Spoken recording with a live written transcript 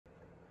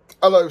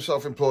Hello,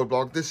 Self-Employed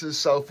Blog. This is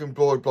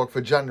Self-Employed Blog for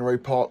January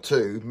part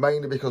 2,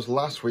 mainly because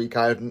last week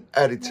I hadn't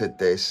edited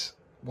this.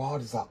 Why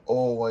does that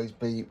always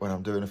be when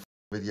I'm doing a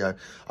video?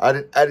 I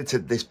hadn't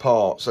edited this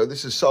part, so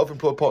this is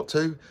Self-Employed part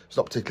 2. It's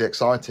not particularly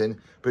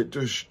exciting, but it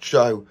does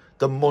show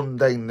the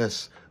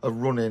mundaneness of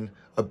running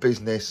a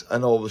business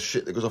and all the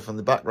shit that goes off in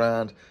the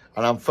background.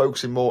 And I'm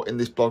focusing more in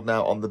this blog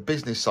now on the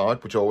business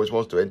side, which I always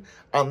was doing,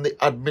 and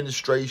the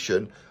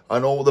administration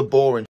and all the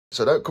boring.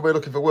 So don't come here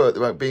looking for work,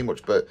 there won't be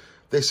much, but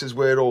this is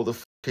where all the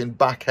fucking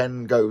back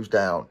end goes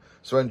down.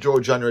 So enjoy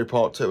January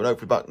part 2, and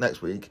hopefully back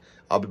next week,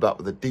 I'll be back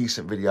with a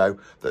decent video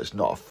that's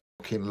not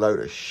a fucking load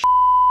of shit.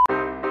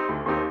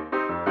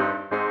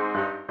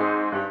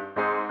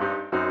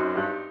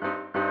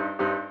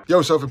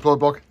 Yo, Self-Employed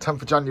Blog,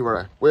 10th of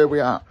January. Where are we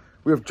at?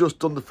 We have just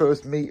done the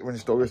first meter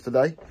install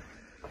yesterday.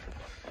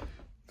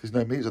 There's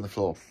no meters on the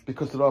floor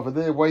because they're either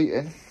there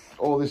waiting,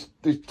 or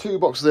there's two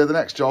boxes there. The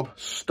next job,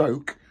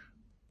 Stoke,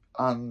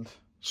 and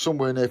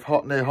somewhere near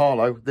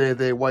Harlow, they're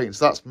there waiting.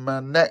 So that's my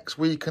next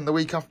week and the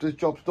week after this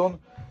job's done.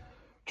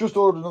 Just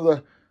ordered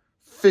another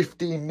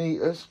 15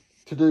 meters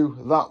to do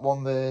that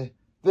one there.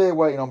 They're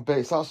waiting on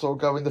bits. That's all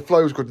going. The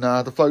flow's good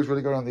now. The flow's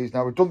really going on these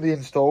now. We've done the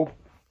install.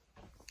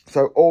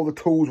 So all the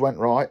tools went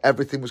right.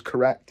 Everything was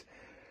correct.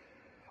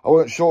 I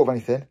weren't short of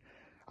anything.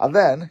 And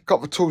then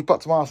got the tools back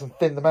to my house and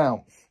thinned them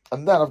out.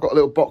 And then I've got a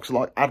little box of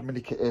like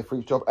admin kit here for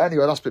each job.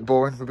 Anyway, that's a bit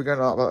boring. We've been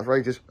going on about that for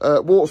ages.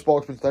 Water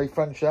SPARKY today,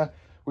 Friendshare.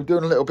 We're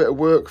doing a little bit of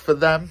work for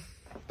them,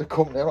 the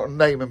company. I'm not going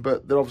to name them,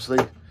 but they're obviously,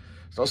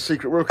 it's not a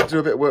secret. We're going to do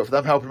a bit of work for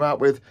them, helping them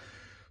out with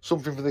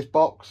something for this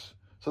box.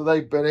 So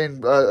they've been in,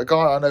 a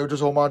guy I know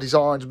does all my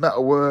designs,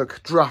 metal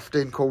work,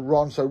 drafting, called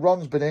Ron. So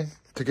Ron's been in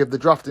to give the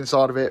drafting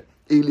side of it.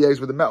 He liaises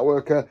with the metal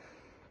worker.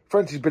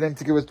 Frenchie's been in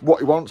to give us what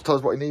he wants, tell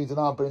us what he needs, and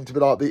I've been in to be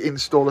like the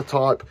installer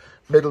type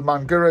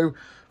middleman guru.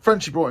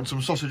 Frenchie brought in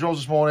some sausage rolls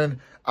this morning,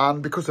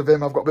 and because of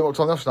him, I've got a bit more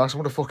time left now, so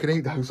I'm going to fucking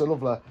eat those. I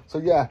love that. So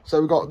yeah, so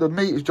we've got the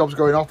meters jobs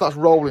going off. That's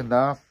rolling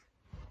now.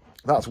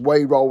 That's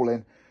way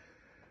rolling.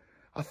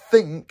 I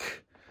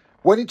think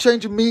when you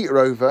change a meter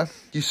over,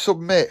 you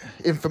submit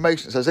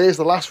information that says, here's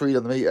the last read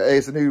on the meter,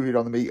 here's the new read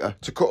on the meter.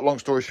 To cut a long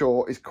story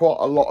short, it's quite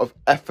a lot of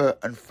effort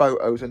and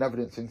photos and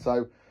evidencing.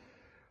 So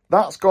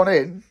that's gone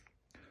in.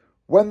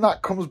 When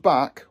that comes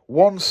back,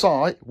 one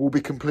site will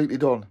be completely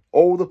done.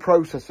 All the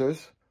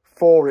processes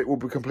for it will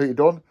be completely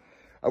done.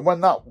 And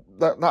when that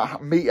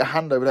meter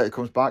handover data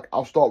comes back,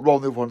 I'll start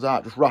rolling the other ones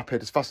out just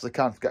rapid as fast as I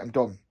can to get them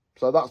done.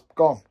 So that's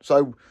gone.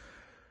 So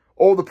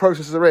all the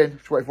processes are in.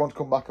 Just wait for one to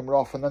come back and we're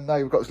off. And then now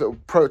we've got this little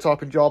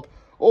prototyping job.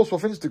 Also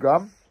off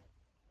Instagram,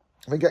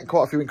 I've been getting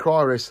quite a few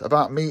inquiries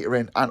about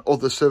metering and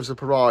other services I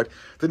provide.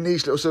 The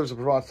niche little service I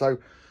provide. So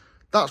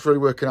that's really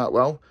working out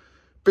well.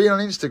 Being on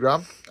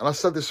Instagram, and I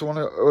said this to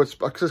someone,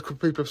 because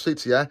people have seen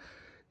it, yeah,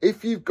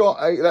 if you've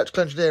got an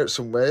electrical engineer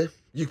somewhere,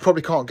 you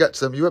probably can't get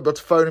to them. You won't be able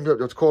to phone them, you won't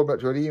be able to call them,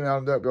 you won't be able to email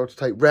them, you won't be able to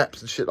take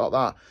reps and shit like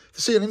that. If you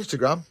see on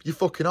Instagram, you're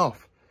fucking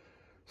off.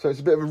 So it's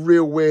a bit of a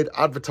real weird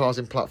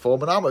advertising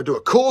platform, and I'm going to do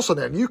a course on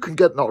it, and you can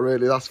get, not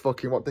really, that's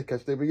fucking what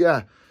dickheads do, but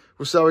yeah,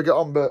 we'll see how we get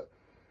on. But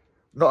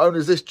not only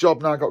has this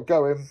job now got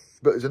going,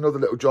 but there's another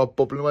little job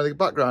bubbling away in the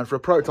background for a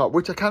prototype,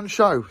 which I can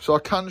show. So I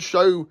can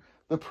show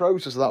the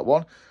process of that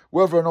one.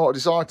 Whether or not I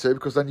decide to,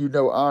 because then you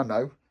know what I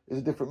know, is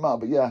a different matter.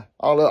 But yeah,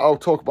 I'll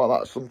talk about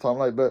that sometime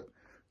later. But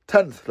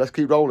 10th, let's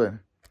keep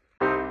rolling.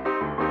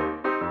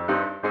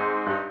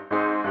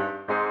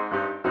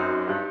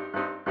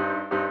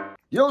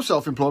 Yo,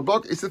 Self-Employed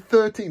Blog, it's the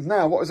 13th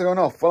now. What is going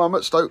off? Well, I'm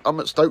at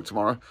Stoke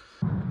tomorrow.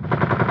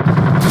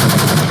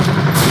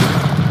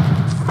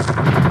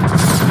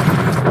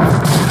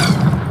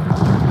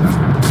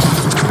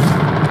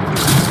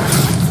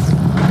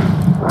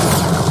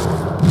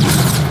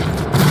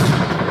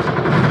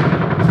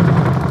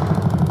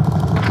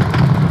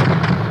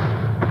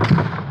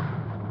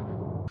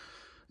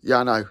 Yeah,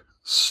 I know.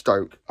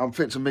 Stoke. I'm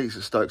fitting some meters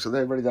at Stoke, so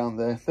they're ready down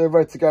there. They're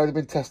ready to go. They've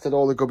been tested.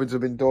 All the gubbins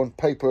have been done.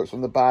 Paperwork's from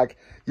the bag.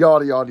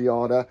 Yada, yada,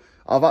 yada.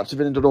 I've actually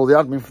been and done all the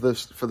admin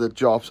for the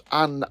jobs,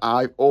 and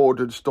I've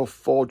ordered stuff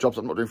for jobs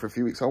I'm not doing for a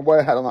few weeks. So I'm way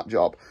ahead on that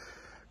job.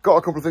 Got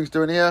a couple of things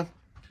doing here.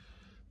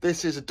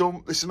 This is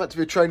meant to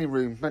be a training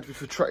room. Meant to be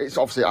for it's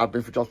obviously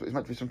admin for jobs, but it's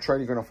meant to be some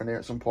training going off in here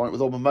at some point with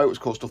all my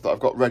motorsport stuff that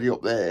I've got ready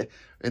up there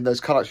in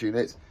those Calax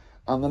units.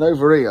 And then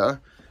over here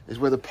is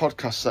where the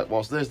podcast set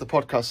was. There's the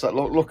podcast set.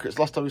 Look, it's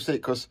last time we see it,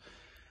 because,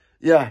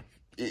 yeah,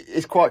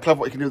 it's quite clever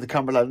what you can do with the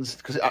camera lens,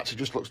 because it actually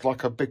just looks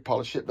like a big pile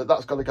of shit. But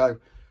that's got to go.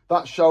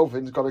 That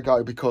shelving's got to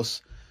go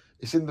because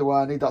it's in the way.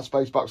 I need that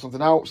space back for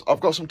something else. I've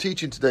got some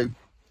teaching to do,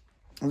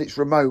 and it's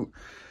remote.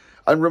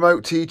 And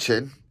remote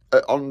teaching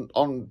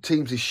on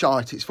Teams is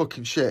shite. It's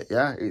fucking shit,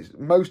 yeah?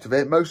 Most of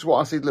what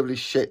I see delivered is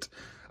shit.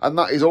 And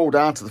that is all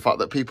down to the fact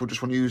that people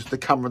just want to use the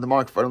camera and the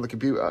microphone on the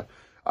computer.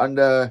 And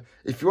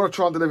if you want to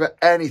try and deliver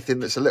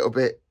anything that's a little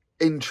bit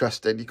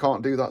interesting, you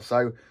can't do that.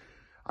 So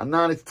I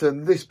now need to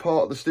turn this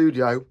part of the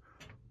studio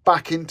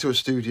back into a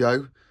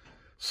studio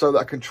so that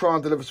I can try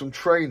and deliver some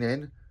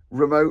training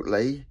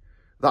remotely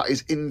that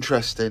is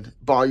interesting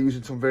by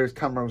using some various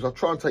cameras. I'll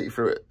try and take you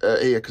through it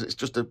here, because it's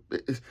just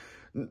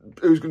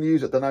Who's going to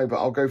use it, I don't know, but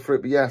I'll go through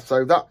it. But yeah,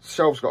 so that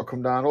shelf's got to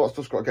come down. All that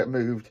stuff's got to get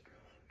moved.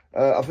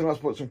 I think I'll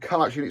put some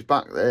Kallax units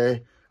back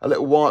there, a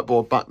little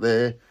whiteboard back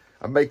there,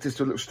 and make this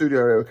to a little studio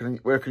area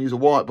where I can use a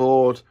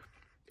whiteboard,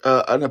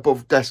 an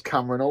above desk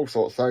camera and all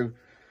sorts. So,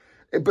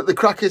 but the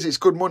crack is, it's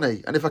good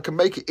money. And if I can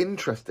make it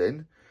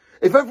interesting,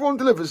 if everyone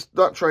delivers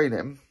that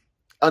training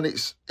and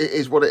it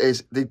is what it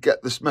is, they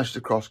get the message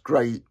across,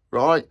 great,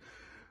 right?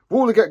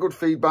 Will they get good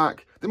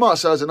feedback? They might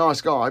say I was a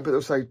nice guy, but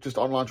they'll say just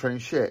online training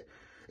shit.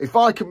 If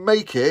I can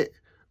make it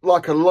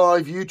like a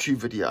live YouTube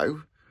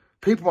video,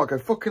 people might go,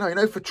 fucking hell, you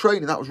know, for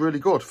training, that was really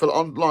good. For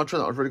online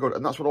training, that was really good.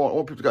 And that's what I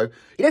want people to go,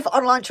 you know, for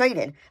online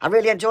training, I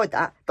really enjoyed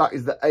that. That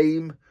is the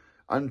aim.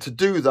 And to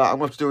do that, I'm going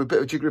to have to do a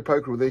bit of jiggly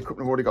poker with the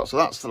equipment I've already got. So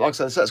that's, like I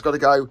said, the set's got to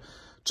go,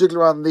 jiggle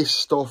around this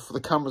stuff,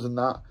 the cameras and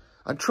that,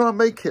 and try and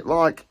make it,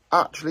 like,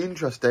 actually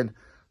interesting.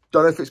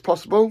 Don't know if it's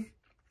possible,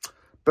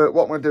 but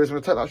what I'm going to do is I'm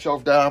going to take that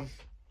shelf down,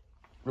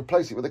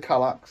 replace it with a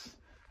Kallax,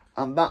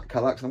 and that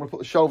Kallax, and I'm going to put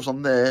the shelves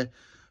on there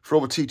for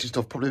all the teaching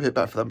stuff, probably a bit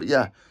better for them. But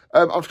yeah,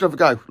 I'm just going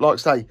to have a go. Like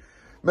I say,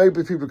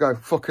 maybe people go,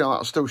 fucking hell,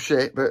 that's still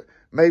shit, but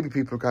maybe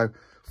people go,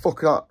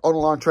 fucking hell,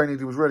 online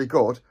training was really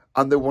good,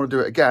 and they want to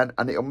do it again,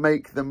 and it'll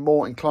make them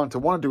more inclined to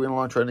want to do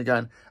online training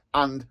again,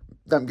 and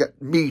them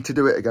get me to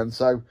do it again.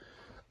 So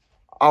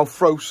I'll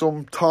throw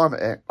some time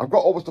at it. I've got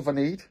all the stuff I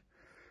need.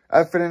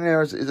 Everything in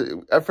here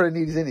everything I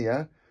need is in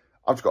here.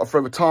 I've just got to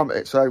throw the time at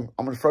it. So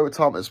I'm going to throw the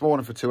time at it this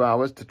morning for 2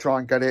 hours to try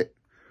and get it.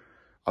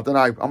 I don't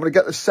know. I'm going to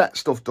get the set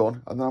stuff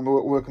done, and then I'm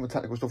going to work on the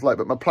technical stuff later.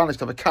 But my plan is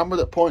to have a camera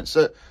that points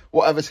at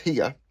whatever's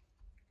here,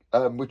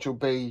 which will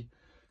be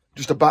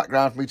just a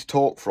background for me to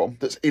talk from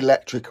that's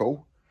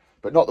electrical,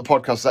 but not the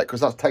podcast set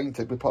because that's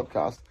tainted with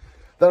podcast.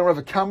 Then I'll have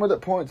a camera that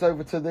points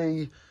over to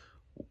the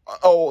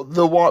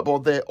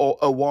whiteboard there, or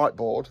a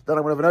whiteboard. Then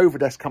I'm going to have an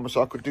overdesk camera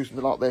so I could do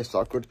something like this.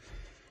 So I could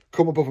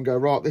come above and go,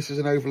 right, this is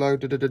an overload,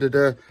 da, da, da, da,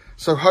 da.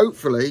 So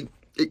hopefully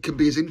it can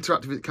be as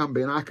interactive as it can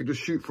be, and I can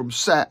just shoot from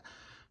set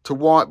to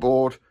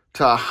whiteboard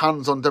to a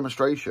hands-on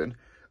demonstration.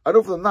 And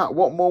other than that,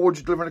 what more would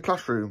you deliver in a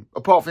classroom,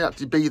 apart from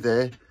actually be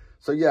there?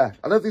 So yeah,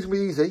 I don't think it's going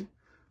to be easy,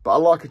 but I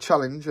like a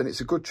challenge, and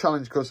it's a good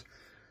challenge because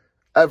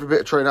every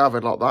bit of training I've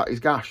had like that is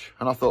gash.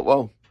 And I thought,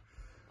 well,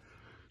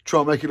 try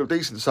and make it look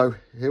decent. So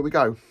here we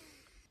go.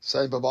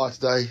 Saying bye-bye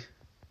today.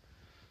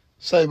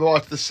 Saying bye-bye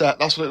to the set.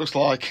 That's what it looks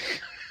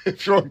like.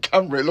 If you're on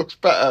camera, it looks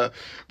better.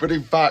 But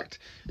in fact,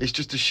 it's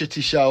just a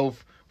shitty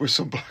shelf with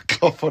some black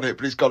cloth on it.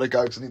 But it's got to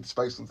go because I need to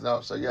space something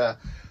out. So yeah,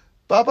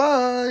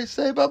 bye-bye.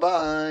 Say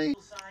bye-bye.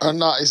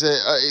 And that is it.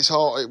 It's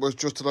hot. It was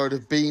just a load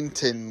of bean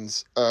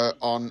tins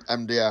on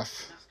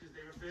MDF.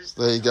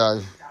 So there you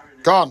go.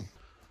 Gone.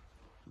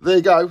 There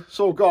you go. It's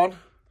all gone.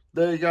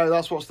 There you go.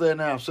 That's what's there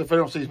now. So if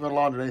anyone sees me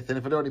online or anything,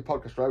 if I do any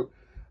podcast route,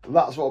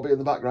 that's what will be in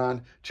the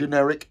background.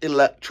 Generic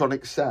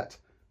electronic set.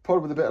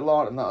 Probably with a bit of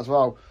light on that as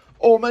well.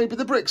 Or maybe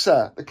the brick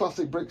set, the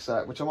classic brick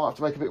set, which I might have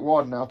to make a bit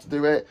wider now to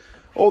do it.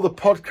 All the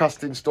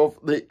podcasting stuff,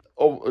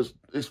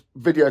 it's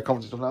video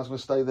conference stuff now, it's going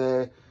to stay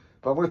there.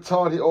 But I'm going to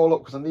tidy it all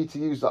up because I need to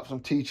use that for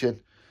some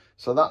teaching.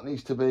 So that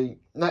needs to be,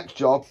 next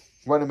job,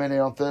 when I'm in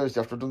here on Thursday,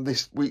 after I've done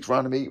this week's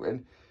random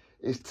meeting,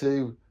 is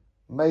to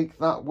make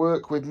that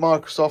work with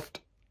Microsoft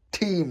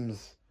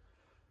Teams.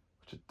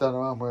 Which I don't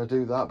know how I'm going to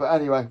do that. But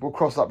anyway, we'll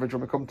cross that bridge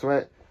when we come to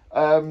it.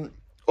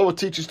 All the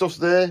teaching stuff's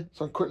there,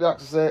 so I can quickly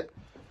access it.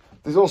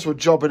 There's also a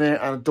job in it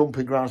and a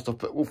dumping ground stuff,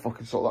 but we'll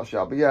fucking sort that shit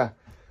out. But yeah,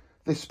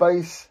 this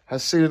space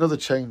has seen another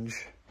change.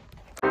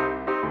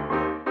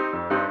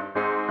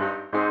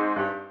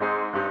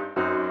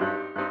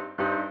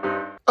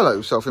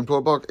 Hello,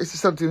 self-employed blog. It's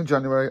the 17th of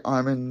January.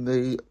 I'm in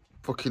the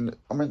fucking,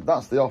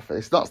 that's the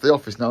office. That's the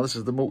office now. This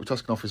is the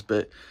multitasking office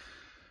bit.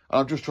 And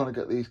I'm just trying to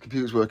get these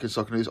computers working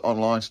so I can do this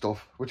online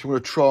stuff, which I'm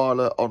going to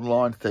trial an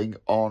online thing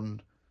on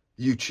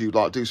YouTube,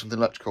 like do something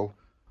electrical.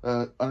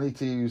 I need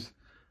to use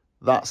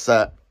that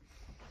set,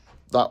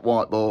 that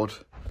whiteboard,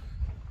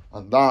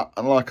 and that.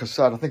 And like I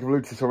said, I think I've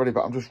alluded to this already,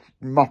 but I'm just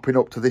mopping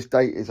up to this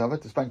date. I've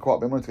had to spend quite a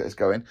bit of money to get this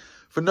going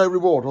for no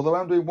reward, although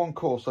I'm doing one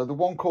course. So the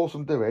one course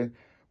I'm doing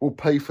will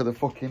pay for the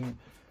fucking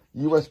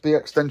USB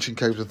extension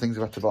cables and things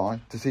I've had to buy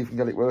to see if we can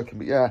get it working.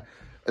 But yeah,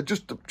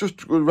 just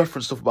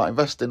reference stuff about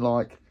investing,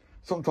 like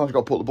sometimes you've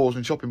got to put the balls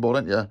in the shopping board,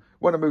 haven't you?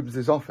 When I moved into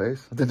this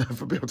office, I didn't know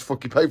if I'd be able to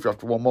fucking pay for it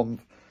after 1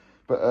 month.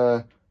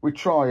 But we're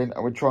trying,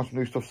 and we're trying some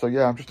new stuff. So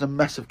yeah, I'm just in a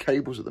mess of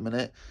cables at the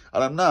minute.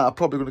 And I'm now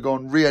probably going to go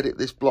and re-edit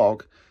this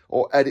blog,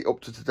 or edit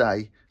up to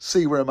today,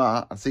 see where I'm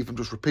at, and see if I can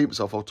just repeat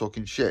myself while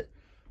talking shit.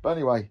 But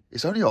anyway,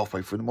 it's only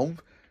halfway through the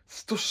month.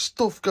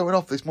 Stuff going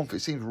off this month. It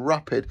seems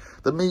rapid.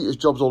 The meters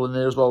job's all in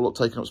here as well, look,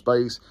 taking up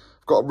space.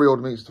 I've got to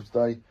reorder meter stuff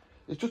today.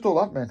 It's just all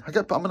admin.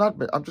 I'm an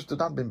admin. I'm just an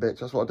admin bitch.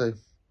 That's what I do.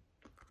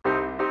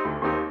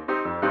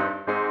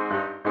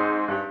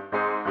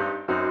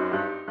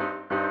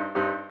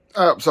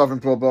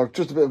 Self-employed blog,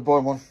 just a bit of a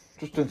boring one.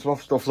 Just doing some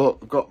off stuff. Look,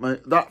 I've got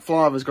that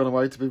flyover's gone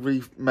away to be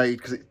remade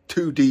because it's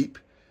too deep,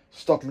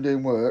 stopping me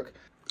doing work.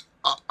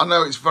 I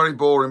know it's very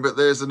boring, but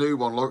there's the new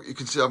one. Look, you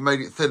can see I've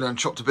made it thinner and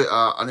chopped a bit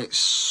out, and it's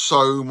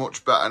so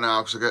much better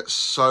now because I get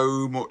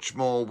so much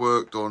more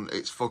work done.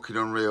 It's fucking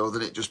unreal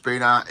than it just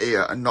being out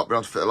here and not being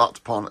able to fit a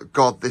laptop on.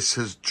 God, this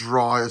is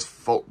dry as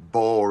fuck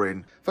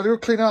boring. If I do a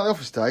clean out the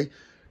office day,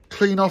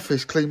 clean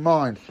office, clean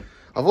mind.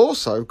 I've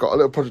also got a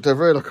little project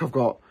over here. Look,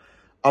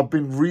 I've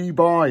been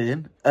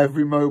rebuying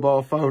every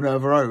mobile phone I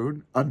ever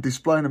owned and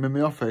displaying them in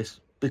my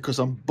office because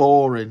I'm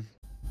boring.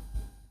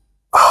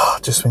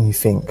 Just when you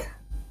think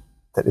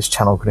that this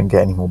channel couldn't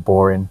get any more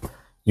boring,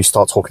 you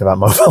start talking about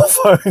mobile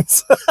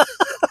phones.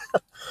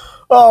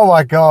 Oh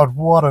my God,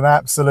 what an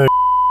absolute...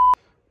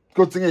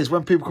 Good thing is,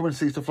 when people come and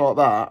see stuff like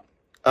that,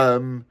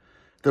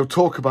 they'll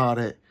talk about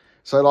it.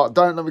 So, like,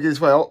 don't let me get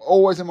this way.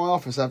 Always in my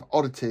office, I have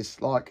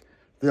oddities, like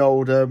the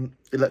old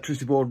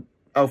electricity board,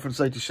 health and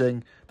safety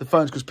thing, the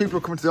phones, because people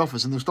will come into the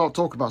office and they'll start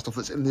talking about stuff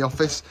that's in the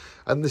office,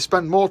 and they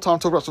spend more time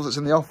talking about stuff that's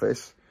in the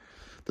office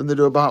than they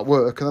do about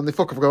work, and then they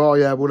fuck up and go, oh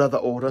yeah, we'll have that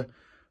order.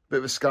 Bit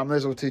of a scam,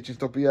 there's all the teaching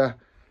stuff, but yeah,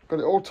 got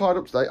it all tied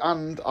up today,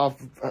 and I've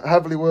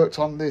heavily worked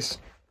on this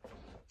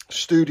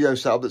studio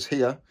setup that's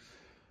here.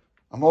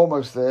 I'm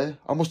almost there.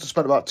 I must have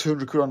spent about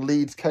 200 quid on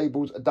leads,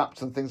 cables,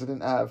 adapters and things I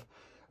didn't have.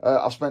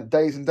 I've spent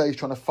days and days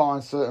trying to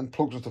find certain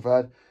plugs and stuff I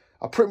had.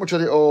 I pretty much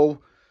had it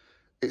all.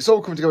 It's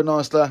all coming together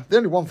nicely. The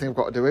only one thing I've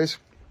got to do is,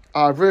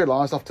 I've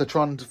realised after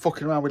trying to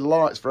fucking around with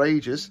lights for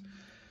ages,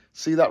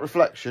 see that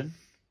reflection?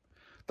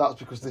 That's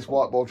because this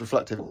whiteboard's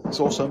reflective. It's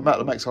also metal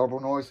that makes horrible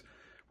noise.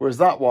 Whereas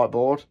that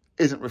whiteboard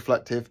isn't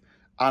reflective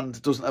and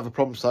doesn't have a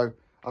problem. So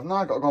I've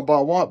now got to go and buy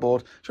a whiteboard.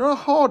 Do you know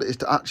how hard it is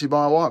to actually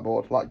buy a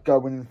whiteboard? Like,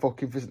 go in and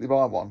fucking physically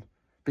buy one.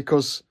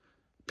 Because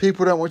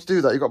people don't want you to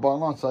do that. You've got to buy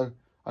online. So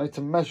I need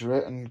to measure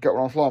it and get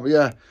one offline. But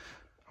yeah,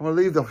 I'm going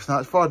to leave the office now.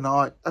 It's Friday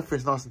night.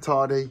 Everything's nice and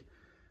tidy.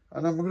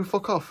 And then we're going to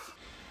fuck off.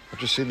 I've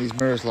just seen these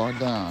mirrors lying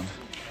down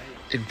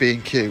in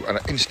B&Q. And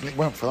I instantly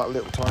went for that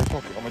little tiny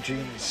pocket on my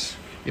jeans.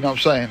 You know what I'm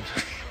saying?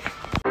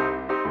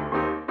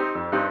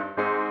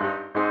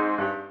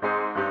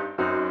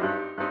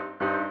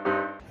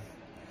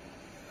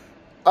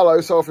 Hello,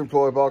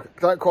 self-employed bog.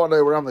 Don't quite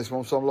know where I am this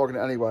month, so I'm logging it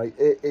anyway.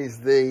 It is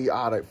the,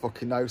 I don't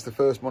fucking know, it's the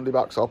first Monday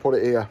back, so I'll put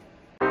it here.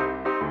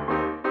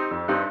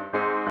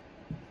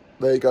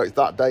 There you go, it's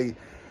that day.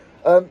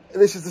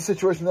 This is the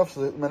situation in the office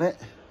at the minute.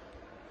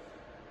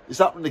 It's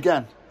happening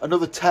again.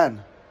 Another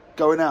 10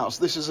 going out.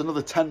 So this is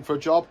another 10 for a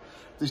job.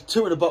 There's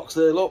 2 in a box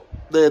there, look.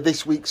 They're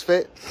this week's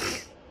fit.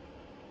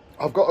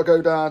 I've got to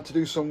go down to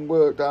do some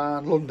work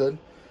down London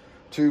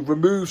to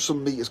remove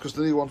some meters because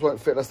the new ones won't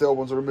fit unless the old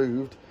ones are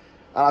removed.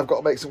 And I've got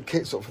to make some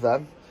kits up for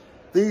them.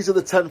 These are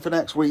the 10 for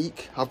next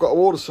week. I've got to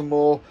order some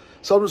more.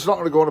 So I'm just not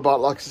going to go on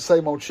about like it's the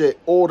same old shit.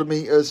 Order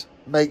meters,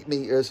 make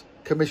meters,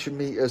 commission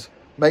meters,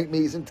 make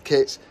meters into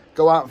kits,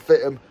 go out and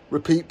fit them,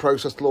 repeat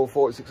process till all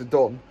 46 are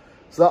done.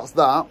 So that's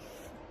that.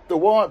 The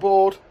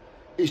whiteboard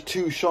is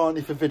too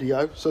shiny for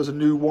video. So there's a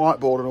new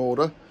whiteboard in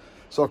order.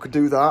 So I could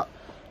do that.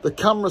 The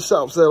camera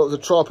setup's there, like the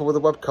tripod with a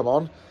webcam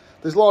on.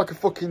 There's like a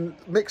fucking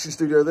mixing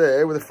studio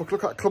there with a fucking,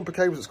 look at that clump of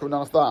cables that's coming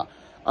down off that.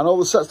 And all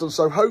the sets done,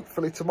 so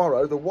hopefully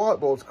tomorrow, the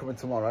whiteboard's coming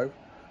tomorrow.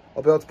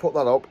 I'll be able to put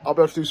that up. I'll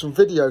be able to do some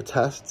video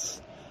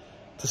tests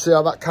to see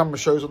how that camera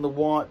shows on the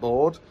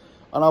whiteboard.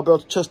 And I'll be able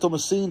to test all my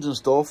scenes and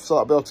stuff, so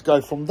I'll be able to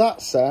go from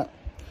that set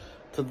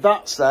to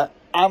that set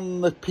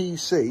and the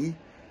PC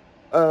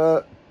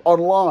on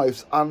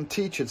lives and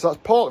teaching. So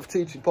that's part of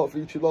teaching, part of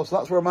YouTube Live. So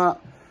that's where I'm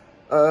at.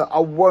 I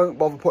won't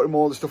bother putting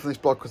more of the stuff in this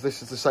blog because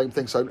this is the same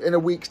thing. So in a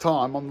week's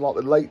time, on like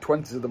the late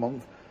 20s of the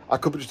month, I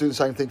could be just doing the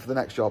same thing for the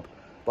next job.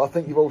 But I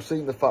think you've all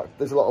seen the fact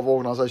there's a lot of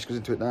organisation goes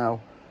into it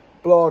now.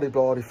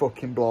 Blah-de-blah-de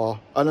fucking blah.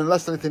 And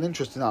unless anything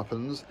interesting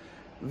happens,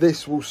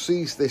 this will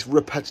cease this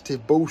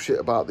repetitive bullshit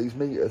about these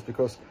meters,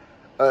 because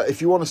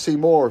if you want to see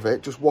more of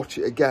it, just watch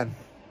it again.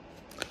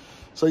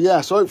 So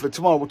yeah, so hopefully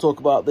tomorrow we'll talk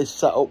about this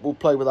setup, we'll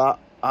play with that,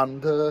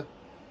 and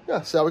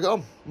yeah, see how we get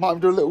on. Might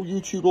even do a little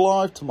YouTube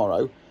live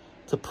tomorrow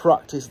to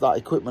practice that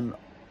equipment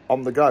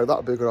on the go.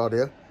 That'd be a good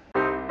idea.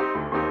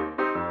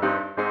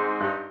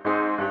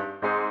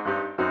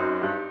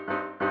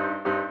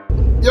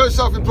 Yo,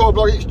 self-employed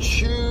blog, it's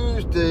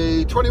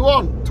Tuesday,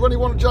 21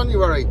 of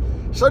January.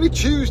 It's only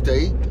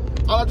Tuesday,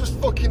 and I just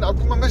fucking, I've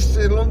got my missus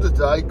in London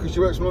today, because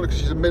she works in London,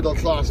 because she's a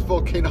middle-class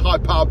fucking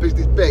high-power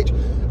business bitch,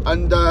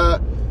 and I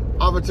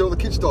have to do all the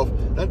kid stuff.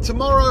 Then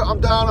tomorrow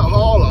I'm down at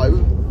Harlow,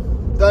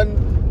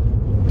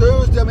 then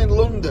Thursday I'm in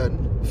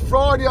London,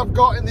 Friday I've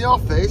got in the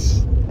office,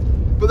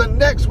 but then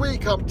next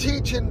week I'm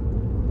teaching,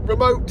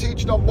 remote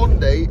teaching on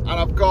Monday, and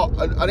I've got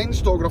an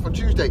install going off on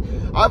Tuesday.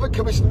 I haven't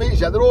commissioned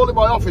meetings yet. They're all in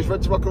my office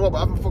ready to rock and roll, but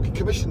I haven't fucking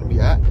commissioned them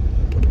yet.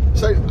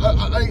 So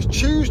and it's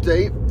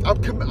Tuesday.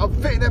 I'm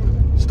fitting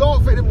them,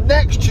 start fitting them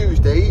next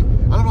Tuesday,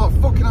 and I'm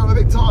like, fucking, I'm a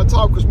bit tight of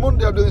time because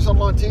Monday I'm doing this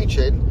online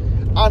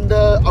teaching, and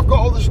I've got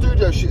all the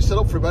studio shit set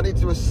up for him. I need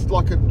to do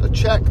a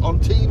check on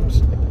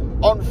Teams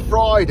on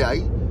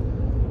Friday.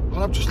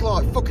 And I'm just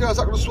like, fucking hell, is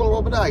that going to swallow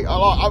up my day?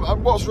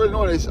 And what's really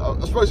annoying is, I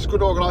suppose it's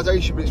good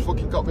organisation, but it's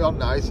fucking got me on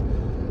now.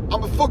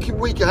 I'm a fucking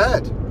week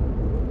ahead.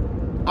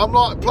 And I'm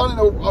like planning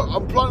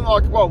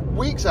like, well,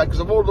 weeks ahead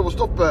because I've ordered all the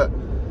stuff, but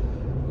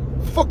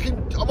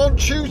fucking, I'm on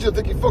Tuesday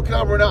thinking fucking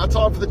I'm running out of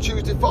time for the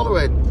Tuesday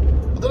following.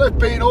 I don't know if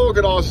being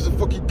organised is a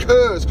fucking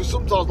curse, because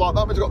sometimes like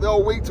that means I've got the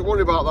whole week to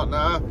worry about that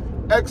now.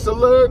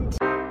 Excellent.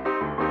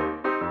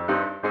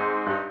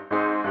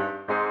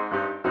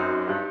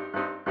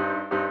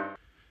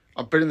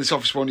 I've been in this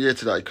office 1 year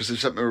today because they've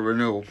sent me a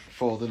renewal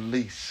for the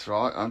lease,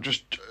 right? I'm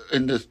just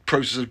in the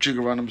process of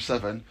jigging around number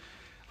 7.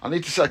 I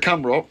need to set a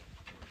camera up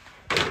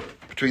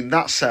between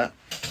that set,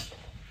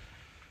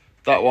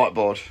 that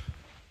whiteboard,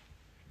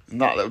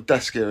 and that little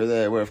desk area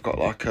there where I've got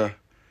like a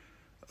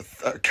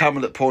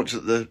camera that points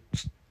at the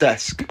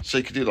desk, so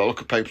you can do like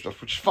look at paper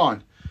stuff, which is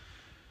fine.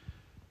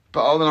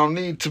 But then I'll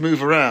need to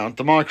move around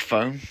the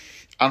microphone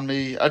and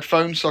my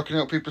headphones so I can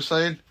hear what people are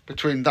saying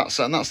between that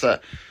set and that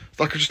set.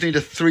 Like I just need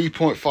a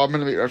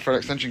 3.5mm headphone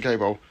extension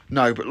cable.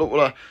 No, but look,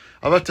 well,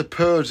 I've had to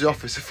purge the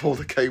office of all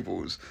the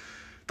cables.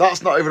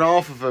 That's not even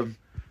half of them.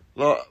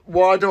 Like,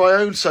 why do I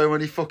own so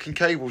many fucking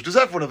cables? Does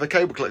everyone have a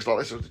cable collection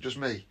like this, or is it just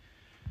me?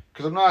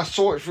 Because I've now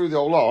sorted through the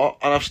whole lot,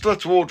 and I've still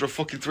had to order a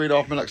fucking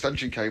 3.5mm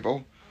extension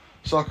cable,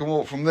 so I can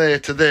walk from there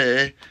to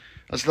there,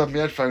 and still have my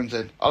headphones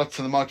in. I'll have to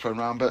turn the microphone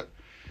around, but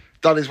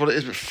that is what it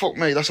is. But fuck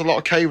me, that's a lot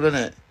of cable, isn't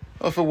it?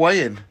 Oh, for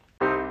weighing.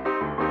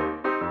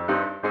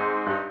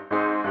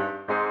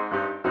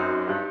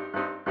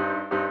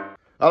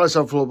 Hello,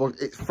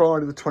 Floorbox. It's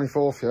Friday the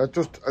 24th,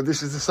 yeah.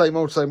 This is the same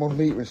old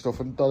meeting and stuff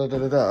and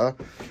da-da-da-da-da.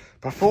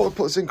 But I thought I'd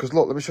put this in because,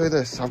 look, let me show you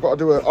this. I've got to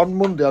do on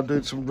Monday, I'm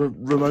doing some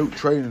remote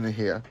training in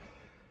here.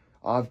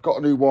 I've got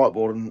a new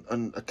whiteboard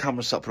and a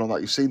camera set up and all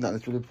that. You've seen that in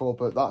this video before,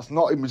 but that's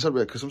not even said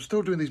yet because I'm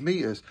still doing these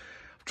meters.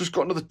 I've just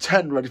got another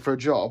 10 ready for a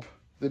job.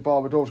 The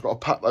barber door's got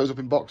to pack those up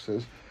in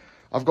boxes.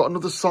 I've got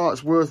another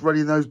site's worth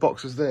ready in those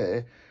boxes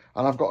there.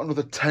 And I've got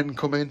another 10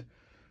 coming.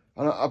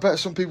 And I bet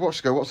some people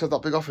watch go, what's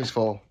that big office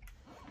for?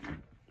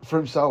 For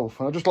himself.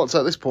 And I'd just like to say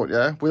at this point,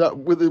 yeah,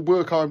 with the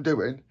work I'm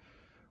doing,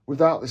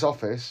 without this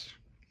office,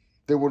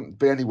 there wouldn't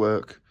be any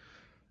work.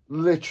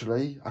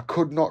 Literally, I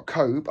could not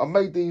cope. I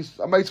made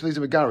some of these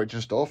in my garage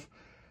and stuff.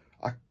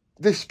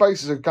 This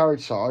space is a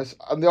garage size,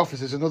 and the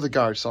office is another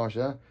garage size,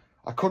 yeah.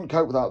 I couldn't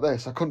cope without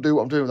this. I couldn't do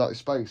what I'm doing without this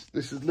space.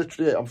 This is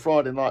literally it. I'm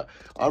Friday night.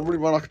 I'm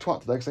running around like a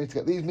twat today because I need to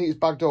get these meters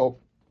bagged up,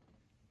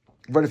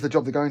 ready for the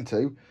job they're going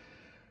to.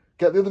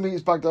 Get the other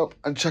meters bagged up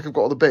and check I've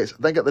got all the bits.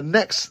 Then get the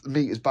next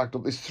meters bagged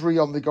up. There's 3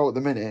 on the go at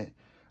the minute.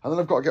 And then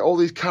I've got to get all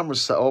these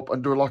cameras set up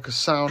and do like a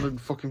sound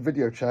and fucking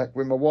video check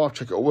with my wife,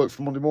 check it'll work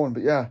for Monday morning.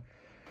 But yeah,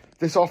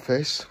 this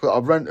office that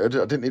I've rented,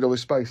 I didn't need all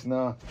this space.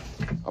 Now,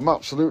 I'm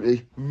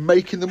absolutely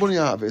making the money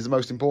out of it is the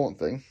most important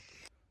thing.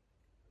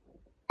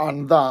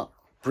 And that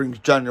brings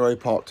January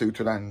part 2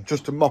 to an end.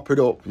 Just to mop it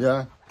up,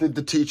 yeah. Did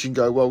the teaching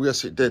go well?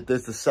 Yes, it did.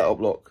 There's the setup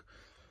look.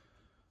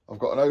 I've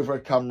got an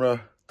overhead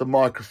camera, the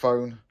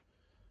microphone,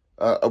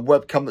 a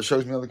webcam that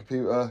shows me on the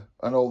computer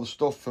and all the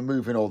stuff for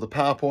moving all the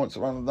PowerPoints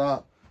around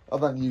that. I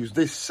then used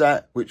this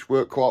set, which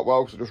worked quite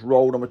well, so I just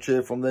rolled on my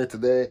chair from there to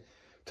there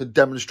to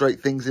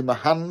demonstrate things in my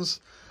hands.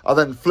 I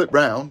then flipped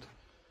round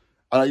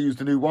and I used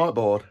the new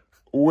whiteboard,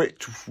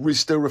 which was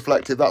still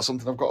reflective. That's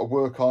something I've got to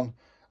work on.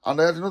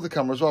 And I had another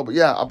camera as well. But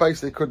yeah, I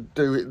basically could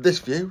do it this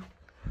view,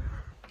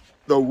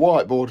 the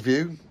whiteboard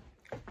view,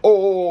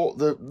 or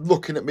the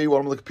looking at me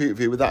while I'm on the computer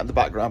view with that in the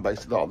background,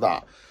 basically like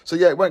that. So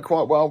yeah, it went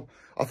quite well.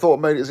 I thought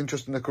I made it as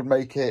interesting as I could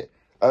make it.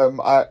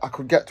 I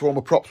could get to all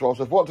my props well.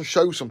 So if I wanted to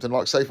show something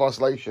like safe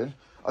isolation,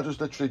 I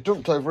just literally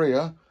jumped over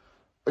here,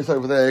 it's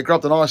over there,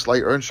 grabbed an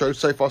isolator and showed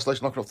safe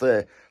isolation knocking off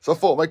there. So I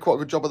thought I made quite a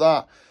good job of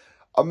that.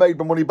 I made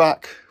my money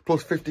back,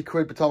 plus 50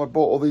 quid by the time I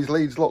bought all these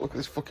leads. Look at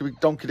this fucking big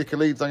donkey dick of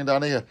leads hanging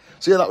down here.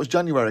 So yeah, that was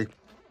January.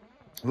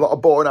 A lot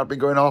of boring had been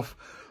going off,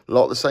 a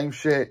lot of the same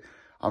shit.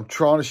 I'm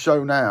trying to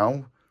show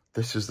now,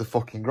 this is the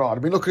fucking grind.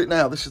 I mean, look at it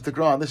now, this is the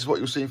grind. This is what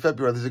you'll see in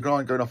February. There's a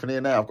grind going off in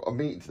here now. I've got a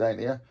meeting today in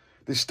here.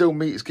 There's still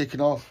meters kicking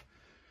off.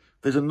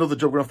 There's another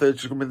job going off there,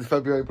 which is going to be in the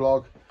February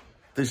blog.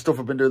 There's stuff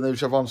I've been doing there,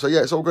 which I've on. So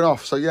yeah, it's all going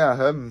off. So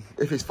yeah,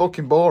 if it's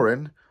fucking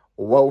boring,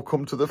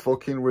 welcome to the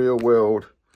fucking real world.